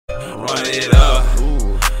run it up.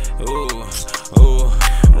 Ooh,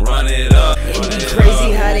 run it up. It'd be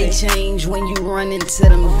crazy how they change when you run into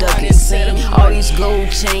them ducking scene. All these gold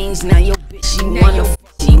chains, now your bitch, she wanna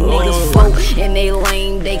she niggas folk and they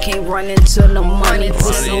lame, they can't run into the money.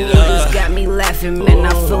 Pussy niggas got me laughing, man,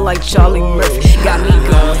 I feel like Charlie Murphy. Got me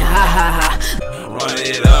going, ha ha ha. Run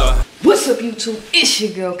it up. What's up, YouTube? It's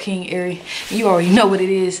your girl, King Airy. You already know what it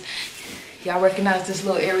is. Y'all recognize this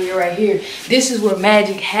little area right here. This is where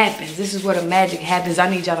magic happens. This is where the magic happens. I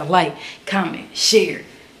need y'all to like, comment, share,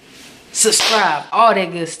 subscribe, all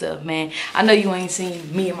that good stuff, man. I know you ain't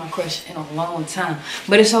seen me and my crush in a long time,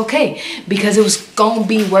 but it's okay because it was gonna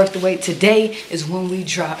be worth the wait. Today is when we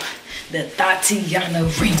drop the Thottiana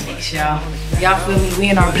remix, y'all. Y'all feel me? We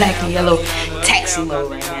in our black and yellow taxi mode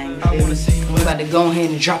right now, you feel me? We about to go ahead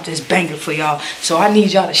and drop this banger for y'all. So I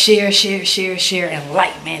need y'all to share, and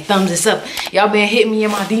like, man. Thumbs this up. Y'all been hitting me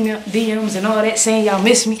in my DMs and all that, saying y'all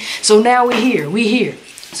miss me. So now we here.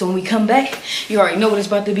 So when we come back, you already know what it's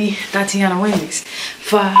about to be. Thottiana remix.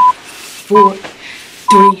 5, 4,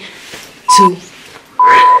 3, 2,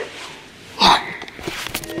 1.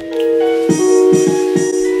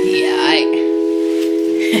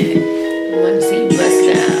 Wanna see you bust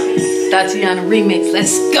down. Thottiana remix,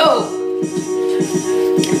 let's go.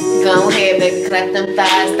 Go ahead, baby, clap them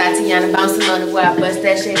thighs. Thottiana bouncing on the wall, bust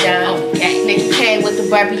that shit down. Okay. Nicki came with the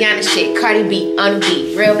Barbiana shit. Cardi B on the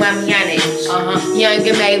beat, real Mamiana-ish.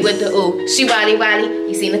 YungAvo with the ooh. She wally.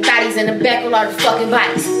 You seen the thotties in the back with all the fucking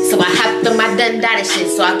bodies. So I hopped on my dun-dotted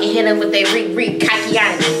shit so I can hit them with they cocky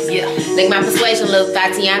eyes. Yeah. Like my persuasion, little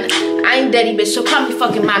Thottiana. I ain't daddy, bitch, so call me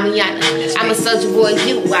fucking Mamiana. I'm a soldier boy,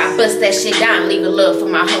 you. I bust that shit down. Leave a love for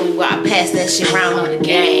my homie while I pass that shit round on the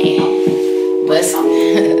game. Bust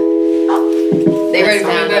They ready for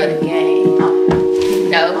me better? The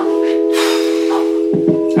game. No.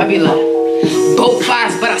 I be like, both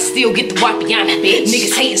eyes, but I still get the Wapiana. Bitch.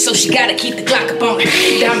 Niggas hating, so she gotta keep the Glock up on her.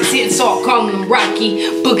 Diamonds hitting, so I'm calling them Rocky.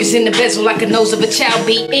 Boogers in the bezel like a nose of a child.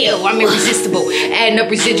 Be ill, I'm irresistible. Adding up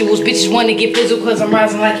residuals, bitches wanna get physical cause I'm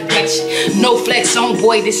rising like a inflection. No flex on,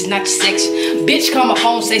 boy, this is not your section. Bitch call my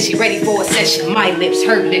phone, say she ready for a session. My lips,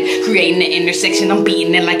 her lip, creating the intersection. I'm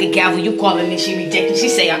beating it like a gavel. You calling and she rejecting. She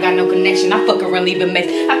say I got no connection. I fuck her and leave a mess.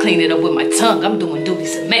 I clean it up with my tongue. I'm doing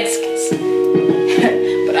duties of Mexicans.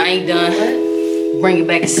 But I ain't done. Bring it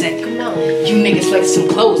back a second. Come on. You niggas flexing some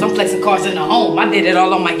clothes. I'm flexing cars in the home. I did it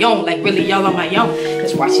all on my own. Like really y'all on my own.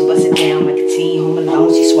 That's why she bust it down like a teen home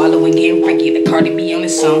alone. She swallowing, getting freaky. The Cardi B on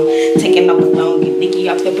its own. Taking off the phone. Get Nicki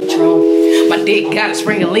off the Patron. My dick got a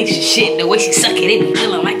spring of leech and shit. The way she suck it, it be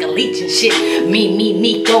feeling like a leech and shit. Me,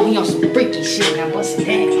 Nico, we on some freaky shit. Now bust it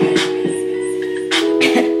down.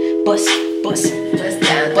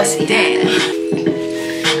 bust it down.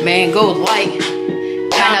 Man, go like,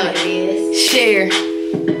 comment, share.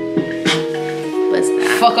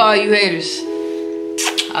 Fuck all you haters.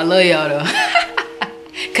 I love y'all though.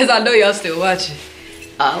 Cause I know y'all still watching.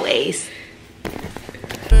 Always.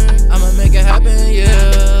 I'ma make it happen,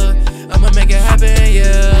 yeah. I'ma make it happen,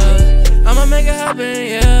 yeah. I'ma make it happen,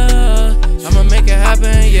 yeah. I'ma make it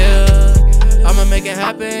happen, yeah. I'ma make it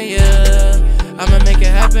happen, yeah. I'ma make it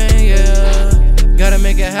happen, yeah. Gotta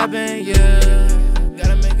make it happen, yeah.